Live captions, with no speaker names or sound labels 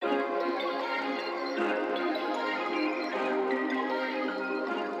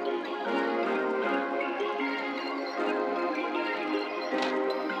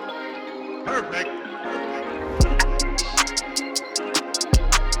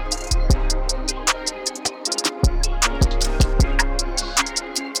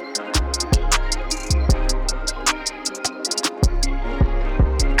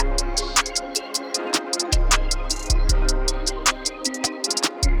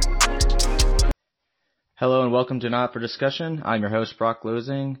Hello and welcome to Not for Discussion. I'm your host, Brock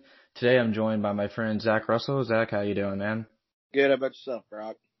Losing. Today I'm joined by my friend Zach Russell. Zach, how you doing, man? Good. How about yourself,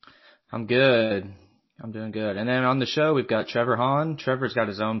 Brock? I'm good. I'm doing good. And then on the show we've got Trevor Hahn. Trevor's got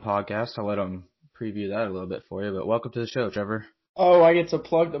his own podcast. I'll let him preview that a little bit for you. But welcome to the show, Trevor. Oh, I get to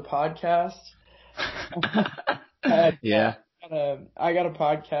plug the podcast. Yeah. I got a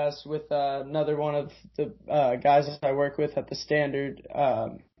podcast with another one of the guys I work with at the Standard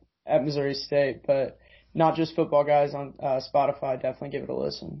at Missouri State, but not just football guys on Spotify. Definitely give it a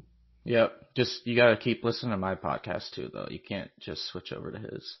listen. Yep. Just you gotta keep listening to my podcast too, though. You can't just switch over to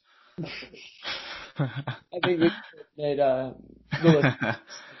his. I think we made the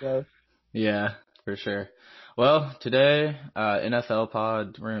listen. Yeah, for sure. Well, today, NFL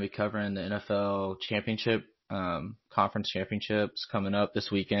pod, we're going to be covering the NFL championship, conference championships coming up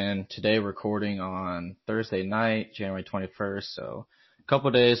this weekend. Today, recording on Thursday night, January 21st. So a couple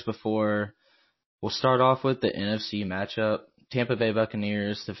of days before, we'll start off with the NFC matchup. Tampa Bay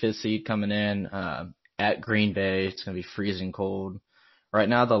Buccaneers, the fifth seed coming in, at Green Bay. It's going to be freezing cold. Right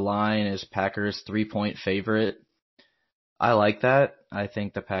now, the line is Packers 3-point favorite. I like that. I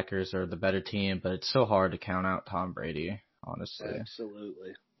think the Packers are the better team, but it's so hard to count out Tom Brady, honestly.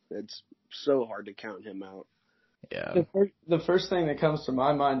 Absolutely. It's so hard to count him out. Yeah. The first thing that comes to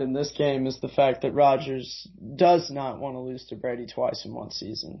my mind in this game is the fact that Rodgers does not want to lose to Brady twice in one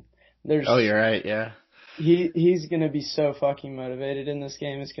season. Oh, you're right, yeah. He's going to be so fucking motivated in this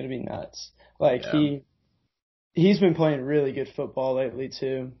game. It's going to be nuts. He's been playing really good football lately,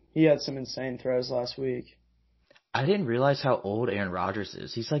 too. He had some insane throws last week. I didn't realize how old Aaron Rodgers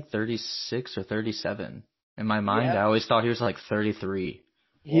is. He's like 36 or 37. In my mind, I always thought he was like 33.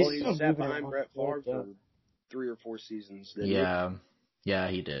 Well, he sat behind Brett Favre for 3 or 4 seasons, didn't he? Yeah,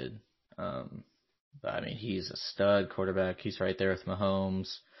 he did. But I mean, he's a stud quarterback. He's right there with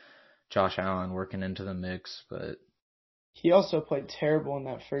Mahomes, Josh Allen working into the mix, but he also played terrible in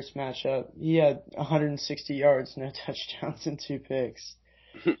that first matchup. He had 160 yards, no touchdowns, and 2 picks.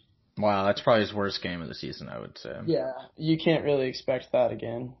 Wow, that's probably his worst game of the season, I would say. Yeah, you can't really expect that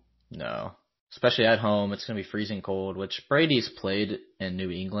again. No. Especially at home, it's going to be freezing cold, which Brady's played in New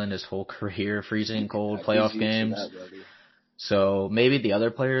England his whole career, freezing cold playoff games. So maybe the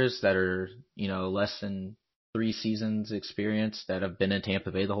other players that are, less than 3 seasons experience that have been in Tampa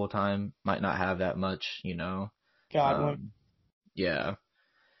Bay the whole time might not have that much, Godwin. Yeah.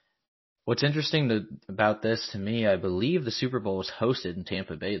 What's interesting about this to me, I believe the Super Bowl is hosted in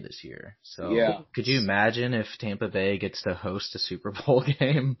Tampa Bay this year. So could you imagine if Tampa Bay gets to host a Super Bowl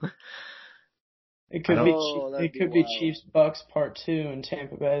game? It could be Chiefs Bucks Part 2 in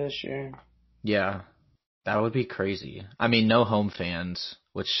Tampa Bay this year. Yeah, that would be crazy. I mean, no home fans,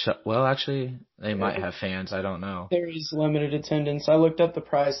 actually, they might have fans. I don't know. There is limited attendance. I looked up the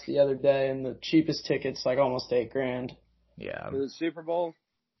price the other day, and the cheapest ticket's like almost $8,000. Yeah. For the Super Bowl?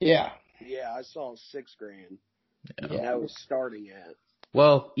 Yeah. Yeah, I saw $6,000. Yeah. That was starting at.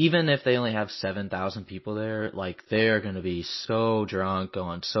 Well, even if they only have 7,000 people there, they're going to be so drunk,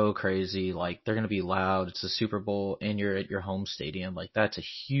 going so crazy. They're going to be loud. It's the Super Bowl, and you're at your home stadium. That's a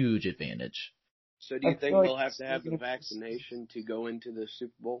huge advantage. So do you think they'll have to have the vaccination to go into the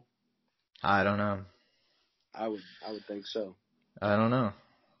Super Bowl? I don't know. I would think so. I don't know.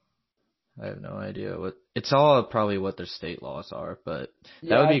 I have no idea it's all probably what their state laws are, but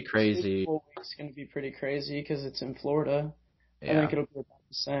that would be crazy. It's going to be pretty crazy because it's in Florida. Yeah. I think it'll be about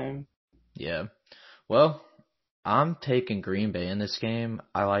the same. Yeah. Well, I'm taking Green Bay in this game.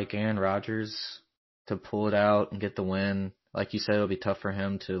 I like Aaron Rodgers to pull it out and get the win. Like you said, it'll be tough for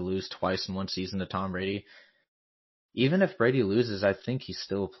him to lose twice in one season to Tom Brady. Even if Brady loses, I think he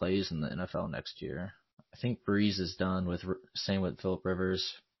still plays in the NFL next year. I think Breeze is done same with Phillip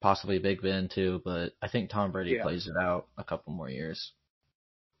Rivers. Possibly Big Ben too, but I think Tom Brady plays it out a couple more years.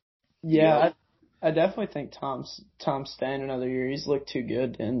 Yeah, I definitely think Tom's staying another year. He's looked too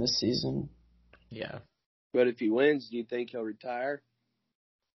good to end this season. Yeah. But if he wins, do you think he'll retire?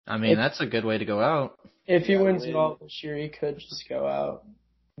 I mean, that's a good way to go out. If he wins it all this year, he could just go out.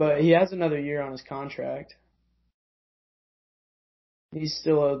 But he has another year on his contract. He's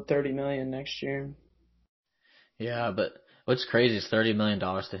still owed $30 million next year. Yeah, but what's crazy is $30 million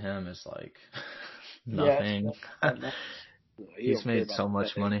to him is nothing. Yeah, He's made so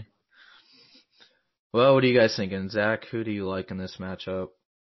much money. Well, what are you guys thinking? Zach, who do you like in this matchup?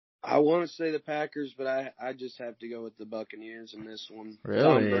 I want to say the Packers, but I just have to go with the Buccaneers in this one. Really?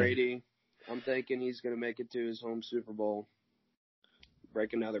 Tom Brady, I'm thinking he's going to make it to his home Super Bowl,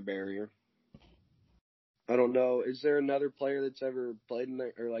 break another barrier. I don't know. Is there another player that's ever played in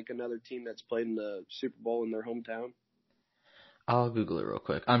there, or another team that's played in the Super Bowl in their hometown? I'll Google it real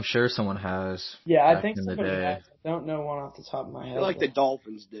quick. I'm sure someone has. Yeah, I Back think in the somebody day. has. I don't know one off the top of my I head. feel like the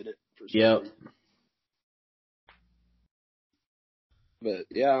Dolphins did it for some Yep. reason. But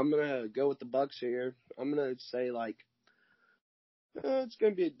yeah, I'm gonna go with the Bucks here. I'm gonna say it's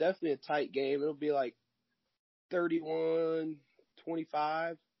gonna be definitely a tight game. It'll be like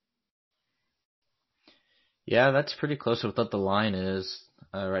 31-25. Yeah, that's pretty close to what the line is.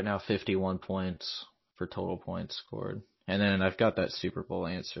 Right now, 51 points for total points scored. And then I've got that Super Bowl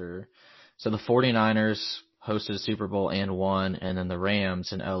answer. So the 49ers hosted a Super Bowl and won, and then the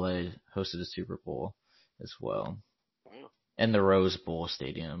Rams in LA hosted a Super Bowl as well. Wow. And the Rose Bowl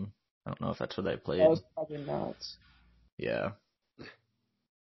Stadium. I don't know if that's where they played. That was probably nuts. Yeah.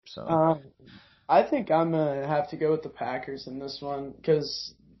 So. I think I'm gonna have to go with the Packers in this one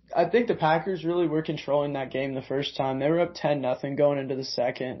because I think the Packers really were controlling that game the first time. They were up 10-0 going into the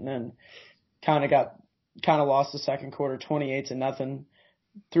second, and then kind of lost the second quarter 28-0.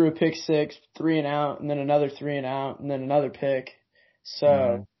 Threw a pick six, 3-and-out, and then another 3-and-out, and then another pick.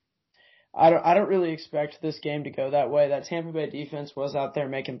 So I don't really expect this game to go that way. That Tampa Bay defense was out there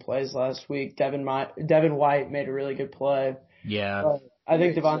making plays last week. Devin White made a really good play. Yeah. But I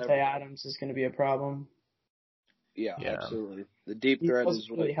think Devontae Adams is going to be a problem. Yeah, absolutely. The deep threat is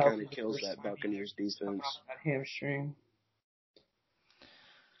what kind of kills that Buccaneers defense. That hamstring.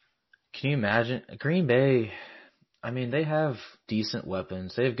 Can you imagine? Green Bay, I mean, they have decent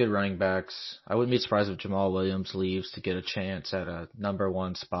weapons. They have good running backs. I wouldn't be surprised if Jamal Williams leaves to get a chance at a number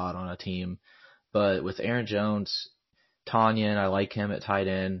one spot on a team. But with Aaron Jones, Tanyan, I like him at tight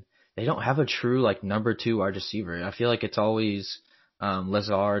end. They don't have a true, number two wide receiver. I feel like it's always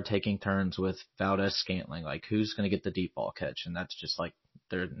Lazard taking turns with Valdez-Scantling. Who's going to get the deep ball catch? And that's just,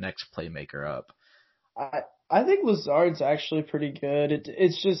 their next playmaker up. I think Lazard's actually pretty good.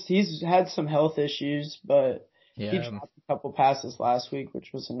 It's just he's had some health issues, but he dropped a couple passes last week,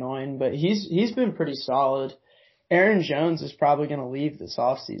 which was annoying. But he's been pretty solid. Aaron Jones is probably going to leave this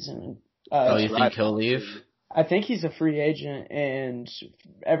offseason. You think he'll leave? I think he's a free agent, and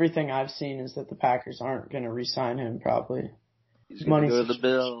everything I've seen is that the Packers aren't going to re-sign him probably. He's going to go to the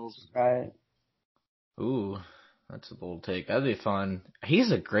Bills. Right. Ooh, that's a bold take. That'd be fun.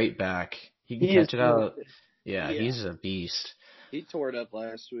 He's a great back. He can catch it out. Yeah, he's a beast. He tore it up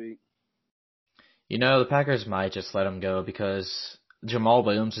last week. The Packers might just let him go because Jamal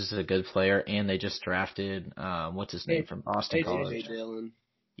Williams is a good player, and they just drafted, what's his name from Boston College? Dillon.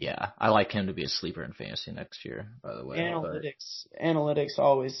 Yeah, I like him to be a sleeper in fantasy next year, by the way. Analytics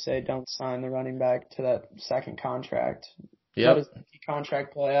always say don't sign the running back to that second contract. Yep. Let his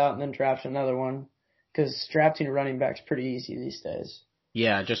contract play out and then draft another one because drafting a running back's pretty easy these days.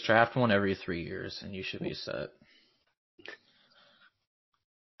 Yeah, just draft one every 3 years and you should be set.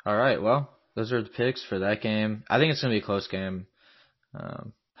 All right, well, those are the picks for that game. I think it's going to be a close game.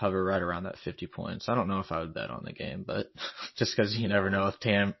 Hover right around that 50 points. I don't know if I would bet on the game, but just because you never know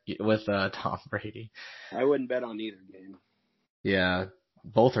with Tom Brady. I wouldn't bet on either game. Yeah,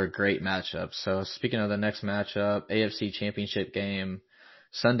 both are great matchups. So speaking of the next matchup, AFC Championship game,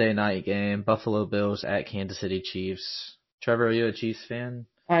 Sunday night game, Buffalo Bills at Kansas City Chiefs. Trevor, are you a Chiefs fan?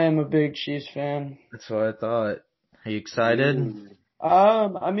 I am a big Chiefs fan. That's what I thought. Are you excited?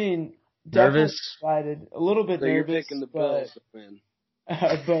 I mean, nervous? Excited. A little bit nervous. You're picking the Bills to win.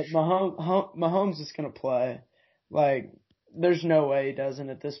 But Mahomes is going to play. There's no way he doesn't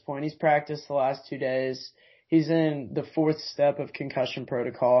at this point. He's practiced the last 2 days. He's in the 4th step of concussion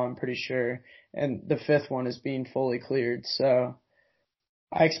protocol, I'm pretty sure. And the 5th one is being fully cleared. So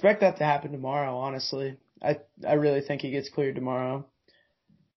I expect that to happen tomorrow, honestly. I really think he gets cleared tomorrow.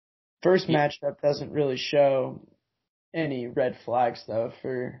 First matchup doesn't really show any red flags, though,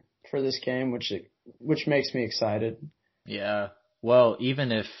 for this game, which makes me excited. Yeah. Well,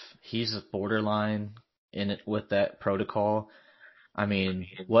 even if he's borderline in it with that protocol, I mean,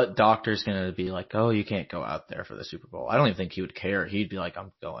 what doctor's going to be like, oh, you can't go out there for the Super Bowl? I don't even think he would care. He'd be like,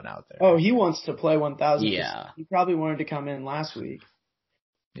 I'm going out there. Oh, he wants to play 1,000%. Yeah. He probably wanted to come in last week.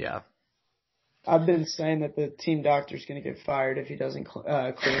 Yeah. I've been saying that the team doctor's going to get fired if he doesn't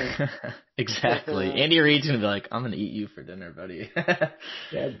clear. Exactly. Andy Reid's going to be like, I'm going to eat you for dinner, buddy.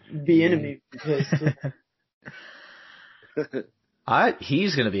 Yeah, be enemy.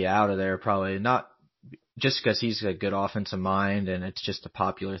 He's going to be out of there probably, not just because he's a good offensive mind and it's just a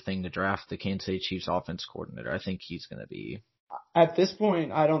popular thing to draft the Kansas City Chiefs offense coordinator. I think he's going to be. At this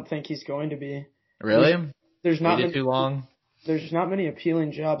point, I don't think he's going to be. Really? There's not too long? There's not many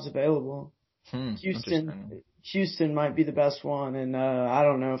appealing jobs available. Houston might be the best one, and I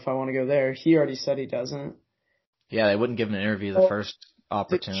don't know if I want to go there. He already said he doesn't. Yeah, they wouldn't give him an interview the first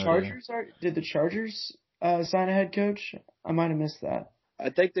opportunity. Did the Chargers sign a head coach? I might have missed that. I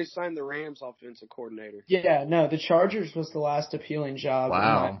think they signed the Rams offensive coordinator. Yeah, no, the Chargers was the last appealing job.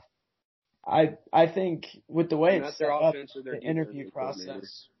 Wow. I think with the way Not it's their set up, offensive, their the interview defensive coordinator.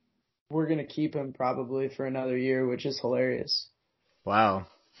 process, we're gonna keep him probably for another year, which is hilarious. Wow.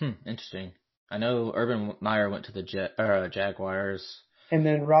 Interesting. I know Urban Meyer went to the Jaguars. And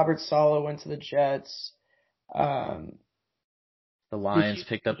then Robert Saleh went to the Jets. The Lions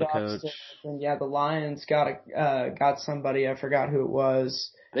picked up a coach. And yeah, the Lions got somebody. I forgot who it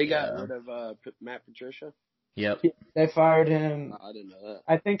was. They got rid of Matt Patricia. Yep. They fired him. I didn't know that.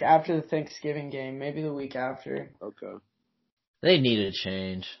 I think after the Thanksgiving game, maybe the week after. Okay. They needed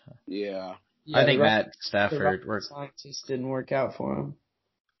change. Yeah. I think Matt Stafford the scientist didn't work out for him.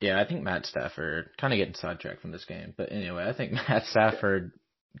 Yeah, I think Matt Stafford, kind of getting sidetracked from this game, but anyway, I think Matt Stafford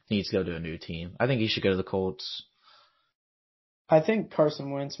needs to go to a new team. I think he should go to the Colts. I think Carson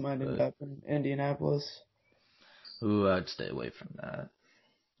Wentz might end up in Indianapolis. Ooh, I'd stay away from that.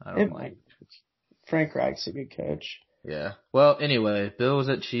 I don't like. Frank Reich's a good coach. Yeah. Well, anyway, Bills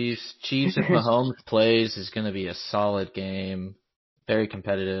at Chiefs. Chiefs, if Mahomes plays, is going to be a solid game. Very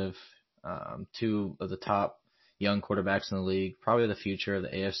competitive. Two of the top young quarterbacks in the league. Probably the future of the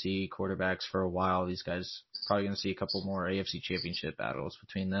AFC quarterbacks for a while. These guys probably going to see a couple more AFC championship battles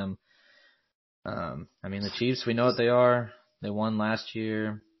between them. I mean, the Chiefs, we know what they are. They won last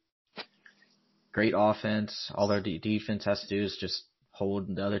year. Great offense. All their defense has to do is just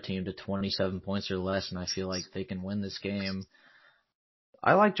hold the other team to 27 points or less, and I feel like they can win this game.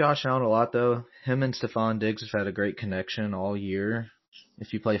 I like Josh Allen a lot, though. Him and Stephon Diggs have had a great connection all year.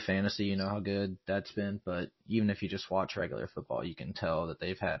 If you play fantasy, you know how good that's been, but even if you just watch regular football, you can tell that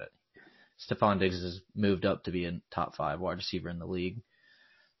they've had it. Stephon Diggs has moved up to be a top 5 wide receiver in the league.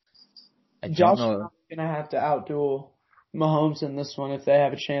 Josh Allen's going to have to outduel Mahomes in this one if they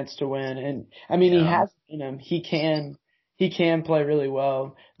have a chance to win. And I mean, he has in him. He can play really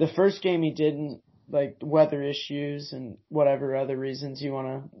well. The first game he didn't, like weather issues and whatever other reasons you want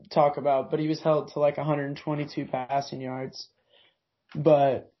to talk about, but he was held to like 122 passing yards.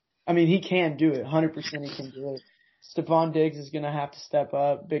 But I mean, he can do it. 100% he can do it. Stephon Diggs is going to have to step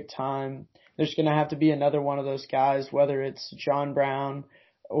up big time. There's going to have to be another one of those guys, whether it's John Brown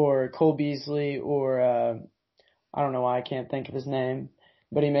or Cole Beasley or I don't know why I can't think of his name,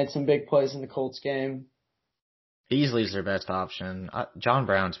 but he made some big plays in the Colts game. Beasley's their best option. John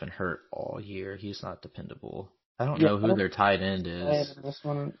Brown's been hurt all year. He's not dependable. I don't know who their tight end is. This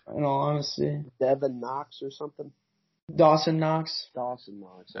one, in all honesty. Devin Knox or something? Dawson Knox.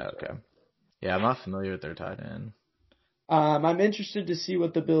 Okay. Yeah, I'm not familiar with their tight end. I'm interested to see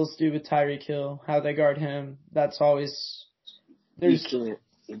what the Bills do with Tyreek Hill, how they guard him. That's always there's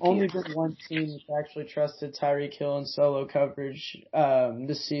only been one team that's actually trusted Tyreek Hill in solo coverage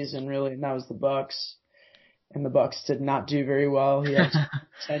this season, really, and that was the Bucs. And the Bucs did not do very well. He had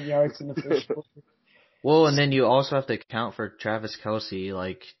 10 yards in the first quarter. Well, and then you also have to account for Travis Kelce.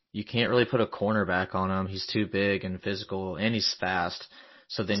 Like, you can't really put a cornerback on him. He's too big and physical, and he's fast.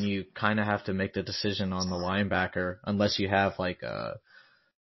 So then you kind of have to make the decision on the linebacker, unless you have like a,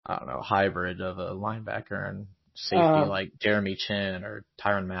 I don't know, hybrid of a linebacker and safety like Jeremy Chin or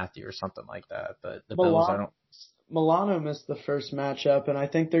Tyrann Mathieu or something like that. But the Bills, I don't. Milano missed the first matchup, and I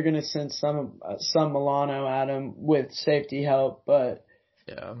think they're going to send some Milano at him with safety help. But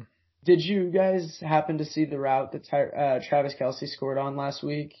yeah, did you guys happen to see the route that Travis Kelce scored on last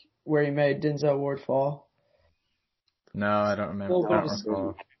week, where he made Denzel Ward fall? No, I don't remember. I don't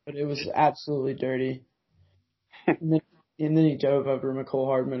recall. But it was absolutely dirty. And then he dove over McCole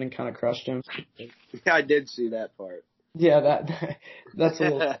Hardman and kind of crushed him. Yeah, I did see that part. Yeah, that's a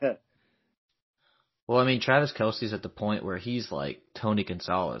little. Well, I mean, Travis Kelce's at the point where he's like Tony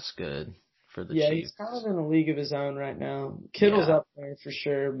Gonzalez good for the Chiefs. Yeah, he's kind of in a league of his own right now. Kittle's up there for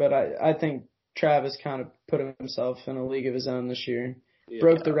sure, but I think Travis kind of put himself in a league of his own this year. Yeah.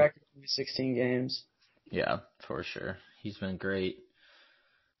 Broke the record in 16 games. Yeah, for sure. He's been great.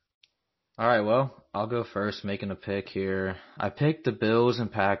 All right, well, I'll go first making a pick here. I picked the Bills and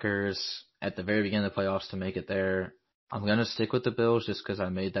Packers at the very beginning of the playoffs to make it there. I'm going to stick with the Bills just because I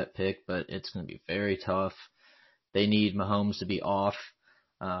made that pick, but it's going to be very tough. They need Mahomes to be off.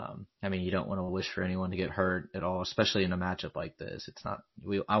 I mean, you don't want to wish for anyone to get hurt at all, especially in a matchup like this. It's not.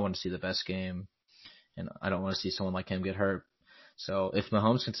 I want to see the best game, and I don't want to see someone like him get hurt. So if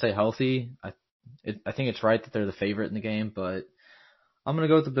Mahomes can stay healthy, I think it's right that they're the favorite in the game, but I'm going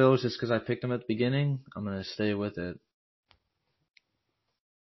to go with the Bills just because I picked them at the beginning. I'm going to stay with it.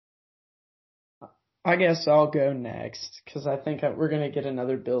 I guess I'll go next because I think we're going to get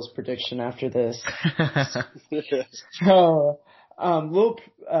another Bills prediction after this. So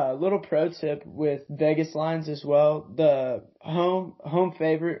Little pro tip with Vegas lines as well. The home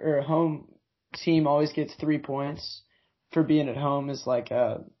favorite or home team always gets 3 points for being at home is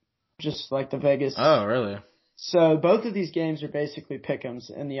just like the Vegas. Oh, really? So both of these games are basically pick'ems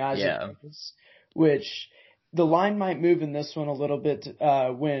in the eyes of Vegas, which the line might move in this one a little bit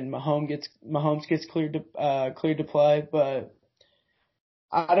when Mahomes gets cleared to play, but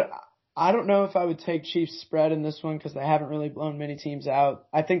I don't know if I would take Chiefs spread in this one because they haven't really blown many teams out.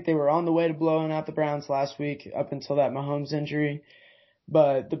 I think they were on the way to blowing out the Browns last week up until that Mahomes injury.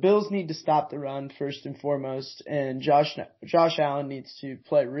 But the Bills need to stop the run first and foremost, and Josh Allen needs to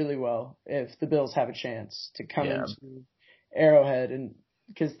play really well if the Bills have a chance to come into Arrowhead, and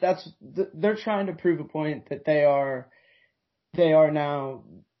because they're trying to prove a point that they are now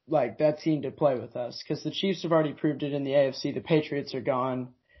like that team to play with us, because the Chiefs have already proved it in the AFC. The Patriots are gone.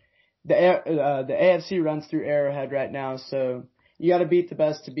 The AFC runs through Arrowhead right now, so you got to beat the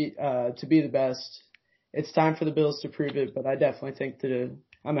best to be the best. It's time for the Bills to prove it, but I definitely think that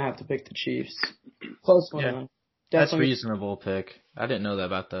I'm gonna have to pick the Chiefs. Close one. Yeah, that's reasonable pick. I didn't know that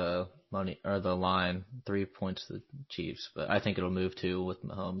about the money or the line, 3 points to the Chiefs, but I think it'll move too with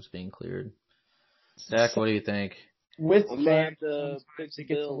Mahomes being cleared. Zach, what do you think? With I'm gonna have to pick the it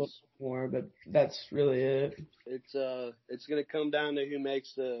gets a Bills. little more, but that's really it. It's gonna come down to who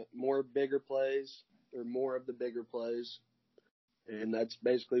makes the more bigger plays or more of the bigger plays, and that's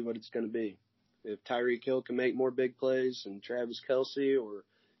basically what it's gonna be. If Tyreek Hill can make more big plays and Travis Kelce, or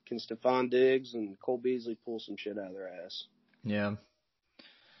can Stephon Diggs and Cole Beasley pull some shit out of their ass? Yeah.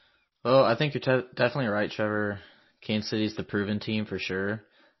 Well, I think you're definitely right, Trevor. Kansas City's the proven team for sure.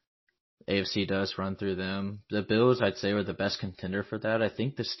 AFC does run through them. The Bills, I'd say, were the best contender for that. I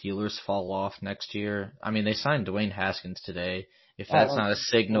think the Steelers fall off next year. I mean, they signed Dwayne Haskins today. If that's not a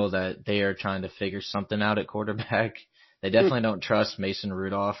signal that they are trying to figure something out at quarterback, they definitely don't trust Mason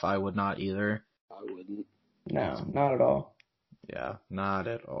Rudolph. I would not either. I wouldn't. No, not at all. Yeah, not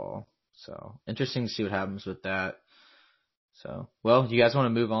at all. So, interesting to see what happens with that. So, well, you guys want to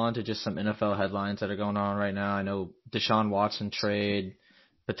move on to just some NFL headlines that are going on right now? I know Deshaun Watson trade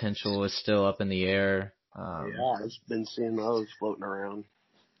potential is still up in the air. Yeah, I've been seeing those floating around.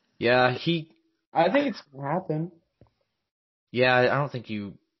 Yeah, I think it's going to happen. Yeah, I don't think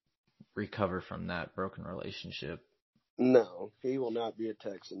you recover from that broken relationship. No, he will not be a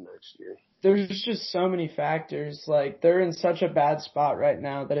Texan next year. There's just so many factors. Like, they're in such a bad spot right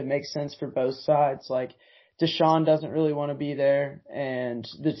now that it makes sense for both sides. Like, Deshaun doesn't really want to be there, and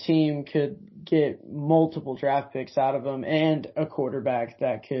the team could get multiple draft picks out of him and a quarterback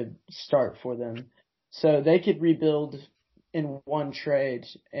that could start for them. So they could rebuild in one trade,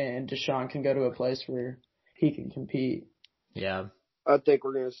 and Deshaun can go to a place where he can compete. Yeah. I think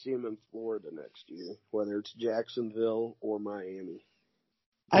we're going to see him in Florida next year, whether it's Jacksonville or Miami.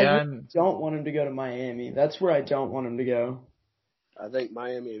 I really don't want him to go to Miami. That's where I don't want him to go. I think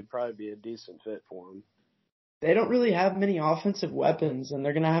Miami would probably be a decent fit for him. They don't really have many offensive weapons, and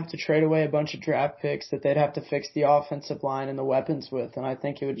they're going to have to trade away a bunch of draft picks that they'd have to fix the offensive line and the weapons with, and I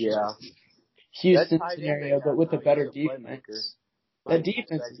think it would just be Houston scenario, but with a better defense. That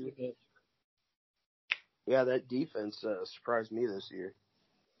defense is good. Yeah, that defense surprised me this year.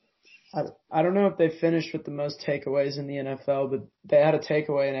 I don't know if they finished with the most takeaways in the NFL, but they had a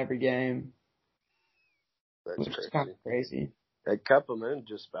takeaway in every game. That's which is kind of crazy. They kept them in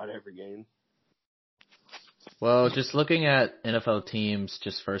just about every game. Well, just looking at NFL teams,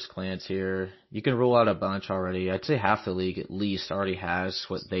 just first glance here, you can rule out a bunch already. I'd say half the league at least already has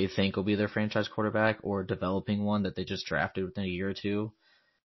what they think will be their franchise quarterback or developing one that they just drafted within a year or two.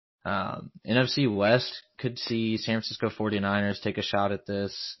 NFC West could see San Francisco 49ers take a shot at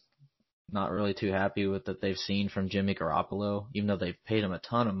this. Not really too happy with what they've seen from Jimmy Garoppolo, even though they've paid him a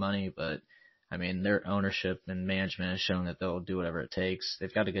ton of money. But, I mean, their ownership and management has shown that they'll do whatever it takes.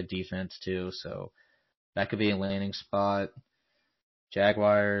 They've got a good defense, too, so that could be a landing spot.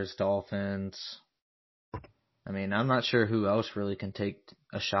 Jaguars, Dolphins. I mean, I'm not sure who else really can take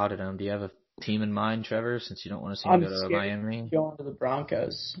a shot at them. Do you have a team in mind, Trevor, since you don't want to see him go to Miami? Going to the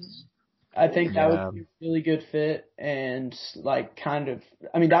Broncos. I think that would be a really good fit, and that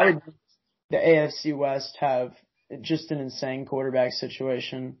would the AFC West have just an insane quarterback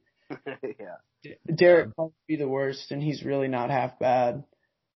situation. Yeah. Derek might be the worst, and he's really not half bad.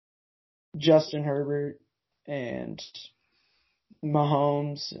 Justin Herbert and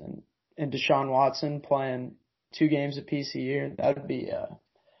Mahomes and Deshaun Watson playing 2 games apiece a year, that'd be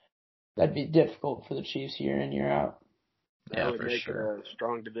difficult for the Chiefs year in, year out. That would make it a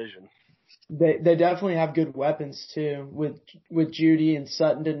strong division. They definitely have good weapons too. With Judy and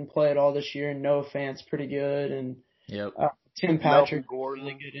Sutton didn't play at all this year, and Noah Fant's pretty good, and Tim Patrick looked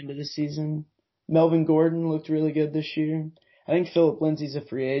really good into the season. Melvin Gordon looked really good this year. I think Philip Lindsay's a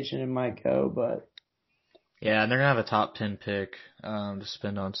free agent and might go, but Yeah, and they're gonna have a top 10 pick to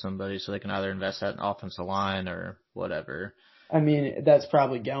spend on somebody, so they can either invest that in offensive line or whatever. I mean that's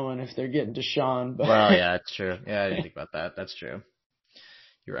probably going if they're getting Deshaun. But Well, yeah, it's true. Yeah, I didn't think about that. That's true.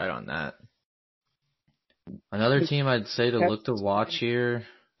 You're right on that. Another team I'd say to look to watch here.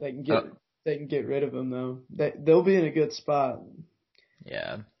 They can get rid of him though. They'll be in a good spot.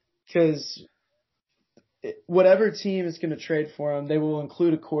 Yeah. Because whatever team is going to trade for him, they will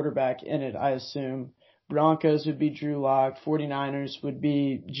include a quarterback in it, I assume. Broncos would be Drew Lock. 49ers would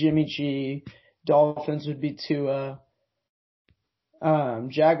be Jimmy G. Dolphins would be Tua.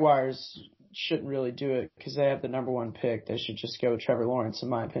 Jaguars shouldn't really do it because they have the number 1 pick. They should just go with Trevor Lawrence, in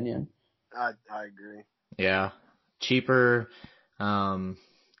my opinion. I agree. Yeah. Cheaper.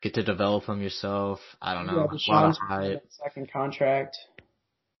 Get to develop them yourself. I don't know. Yeah, a lot of hype. Second contract.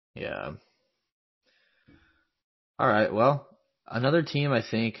 Yeah. All right. Well, another team I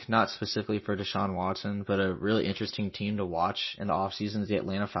think, not specifically for Deshaun Watson, but a really interesting team to watch in the offseason is the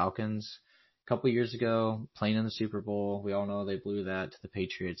Atlanta Falcons. A couple years ago, playing in the Super Bowl, we all know they blew that to the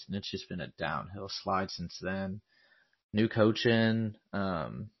Patriots, and it's just been a downhill slide since then. New coaching.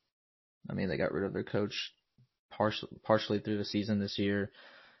 They got rid of their coach partially through the season this year.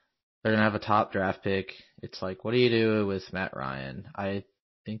 They're going to have a top draft pick. It's like, what do you do with Matt Ryan? I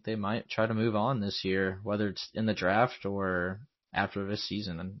think they might try to move on this year, whether it's in the draft or after this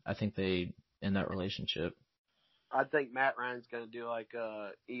season. And I think they end that relationship. I think Matt Ryan's going to do like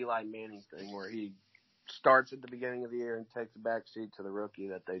a Eli Manning thing where he starts at the beginning of the year and takes a back seat to the rookie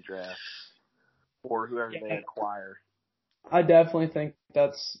that they draft or whoever they acquire. I definitely think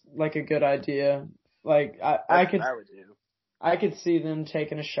that's like a good idea. Like I could see them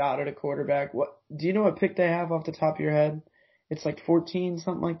taking a shot at a quarterback. What do you know what pick they have off the top of your head? It's like 14,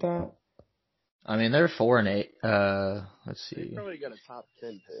 something like that. I mean, they're 4 and 8. Let's see. They probably got a top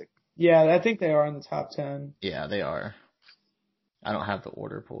 10 pick. Yeah, I think they are in the top 10. Yeah, they are. I don't have the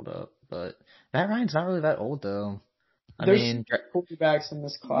order pulled up, but Matt Ryan's not really that old though. There's quarterbacks in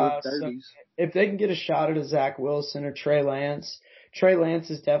this class. So if they can get a shot at a Zach Wilson or Trey Lance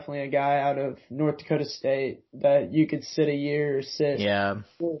is definitely a guy out of North Dakota State that you could sit a year or sit 4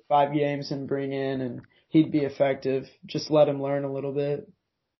 or 5 games and bring in, and he'd be effective. Just let him learn a little bit.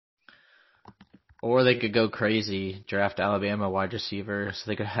 Or they could go crazy, draft Alabama wide receiver, so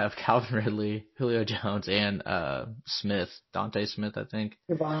they could have Calvin Ridley, Julio Jones, and Devontae Smith, I think.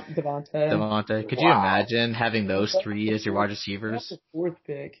 Devontae. Could you imagine having those 3 as your wide receivers? That's the 4th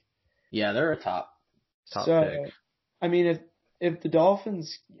pick. Yeah, they're a top pick. I mean, if the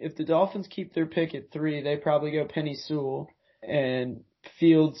Dolphins keep their pick at 3, they probably go Penny Sewell, and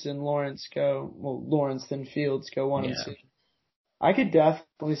Fields and Lawrence go. Well, Lawrence then Fields go 1 and 2. I could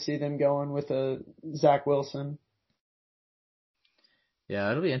definitely see them going with a Zach Wilson. Yeah,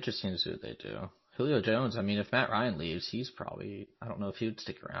 it'll be interesting to see what they do. Julio Jones, I mean, if Matt Ryan leaves, I don't know if he would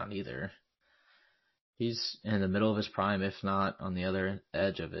stick around either. He's in the middle of his prime, if not on the other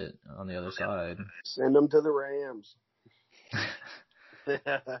edge of it, on the other side. Send him to the Rams.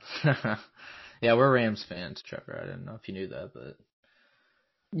 Yeah, we're Rams fans, Trevor. I didn't know if you knew that, but...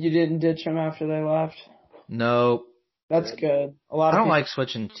 You didn't ditch them after they left? No. That's good. I don't like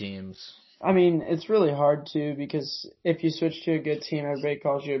switching teams. I mean, it's really hard to, because if you switch to a good team, everybody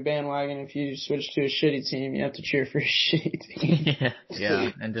calls you a bandwagon. If you switch to a shitty team, you have to cheer for a shitty team. Yeah,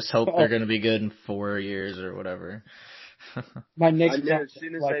 and just hope they're going to be good in 4 years or whatever. My Knicks,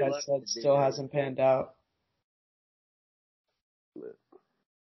 like I said, still hasn't panned out.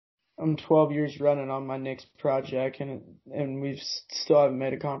 I'm 12 years running on my Knicks project, and we still haven't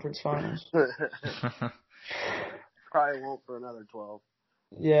made a conference finals. Probably won't for another 12.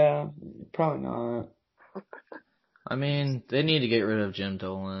 Yeah, probably not. I mean, they need to get rid of Jim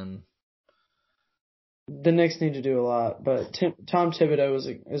Dolan. The Knicks need to do a lot, but Tom Thibodeau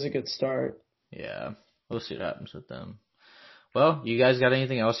is a good start. Yeah, we'll see what happens with them. Well, you guys got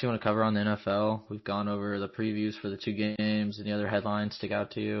anything else you want to cover on the NFL? We've gone over the previews for the 2 games. Any other headlines stick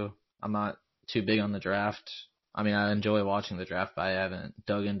out to you? I'm not too big on the draft. I mean, I enjoy watching the draft, but I haven't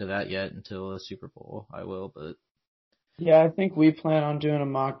dug into that yet until the Super Bowl. I will, but... Yeah, I think we plan on doing a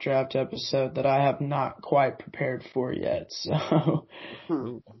mock draft episode that I have not quite prepared for yet, so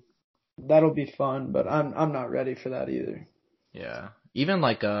that'll be fun, but I'm not ready for that either. Yeah. Even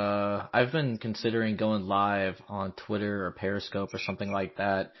like I've been considering going live on Twitter or Periscope or something like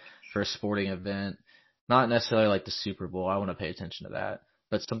that for a sporting event. Not necessarily like the Super Bowl. I want to pay attention to that.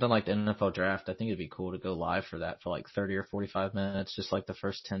 But something like the NFL draft, I think it'd be cool to go live for that for like 30 or 45 minutes, just like the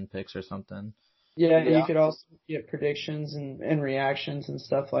first 10 picks or something. Yeah, Yeah. you could also get predictions and reactions and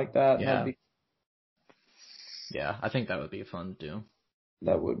stuff like that. Yeah. Yeah, I think that would be fun to do.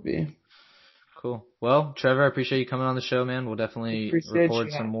 That would be. Cool. Well, Trevor, I appreciate you coming on the show, man. We'll definitely Appreciate record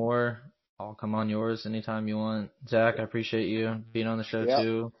you. some more. I'll come on yours anytime you want. Zach, I appreciate you being on the show Yep.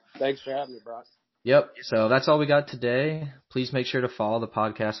 too. Thanks for having me, Brock. Yep. So that's all we got today. Please make sure to follow the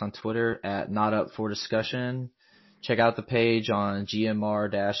podcast on Twitter at Not Up for Discussion. Check out the page on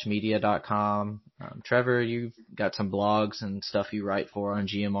gmr-media.com. Trevor, you've got some blogs and stuff you write for on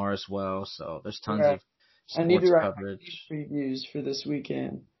GMR as well. So there's tons of I need sports to write coverage. previews for this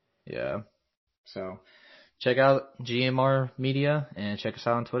weekend. Yeah. So check out GMR Media and check us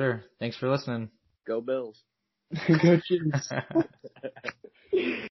out on Twitter. Thanks for listening. Go Bills. Go Chiefs.